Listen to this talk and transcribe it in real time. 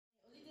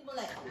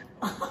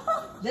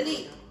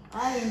Dali!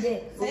 Ay, hindi.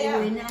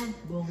 Uuwi na.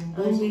 Bum,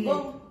 bum,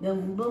 bum. Bum,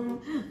 bum,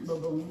 bum,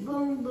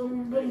 bum, bum, bum,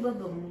 bum,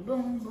 bum,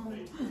 bum, bum,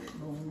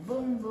 bum,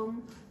 bum, bum.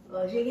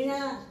 O, sige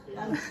na.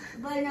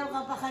 Ba,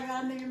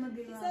 nakapakarami na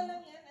magawa. Isa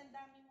lang yan, ang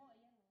dami mo.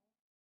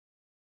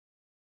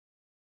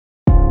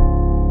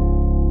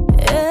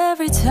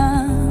 Every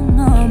time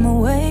I'm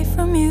away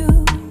from you,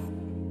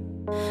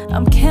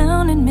 I'm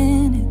counting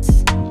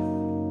minutes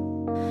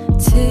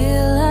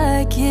till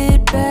I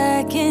get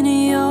back in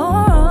your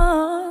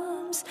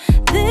arms.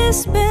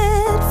 This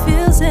bed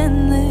feels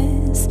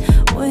endless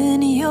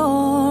when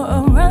you're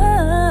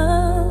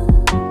around.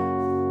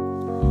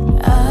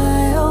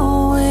 I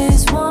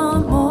always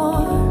want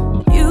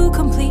more. You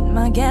complete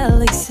my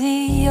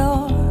galaxy.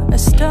 You're a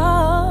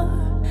star.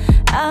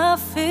 I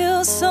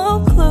feel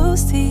so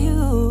close to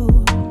you.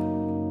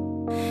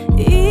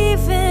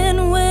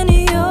 Even when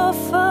you're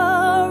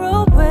far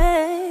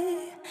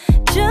away,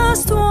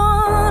 just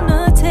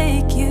wanna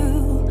take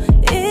you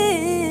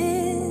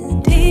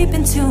in, deep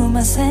into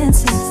my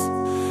senses,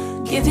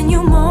 giving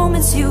you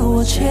moments you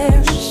will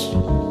cherish.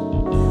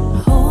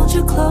 Hold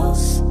you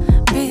close,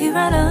 be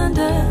right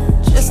under,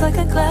 just like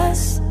a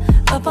glass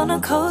up on a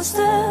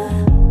coaster.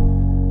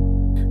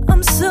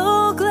 I'm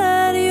so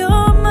glad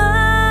you're mine.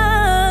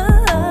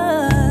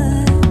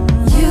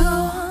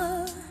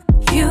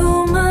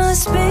 You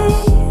must be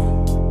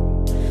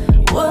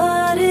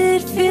what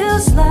it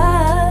feels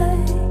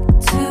like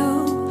to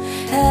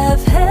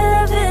have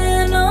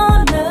heaven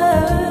on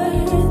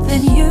earth.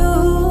 And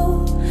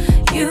you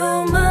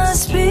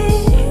must be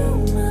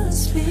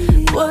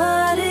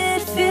what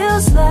it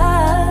feels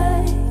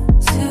like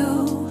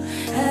to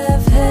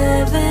have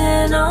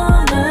heaven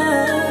on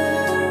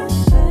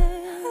earth.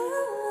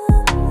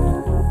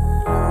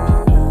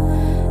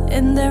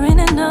 And there ain't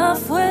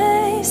enough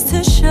ways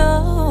to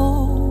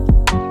show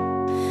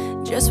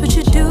just what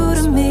you do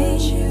to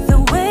me, the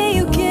way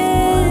you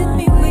get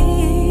me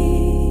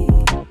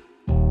weak.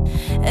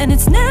 And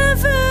it's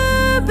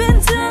never been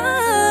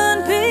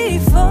done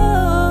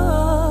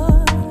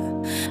before.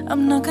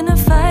 I'm not gonna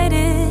fight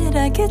it,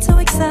 I get so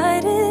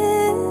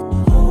excited.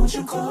 Hold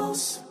you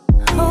close,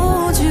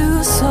 hold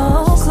you so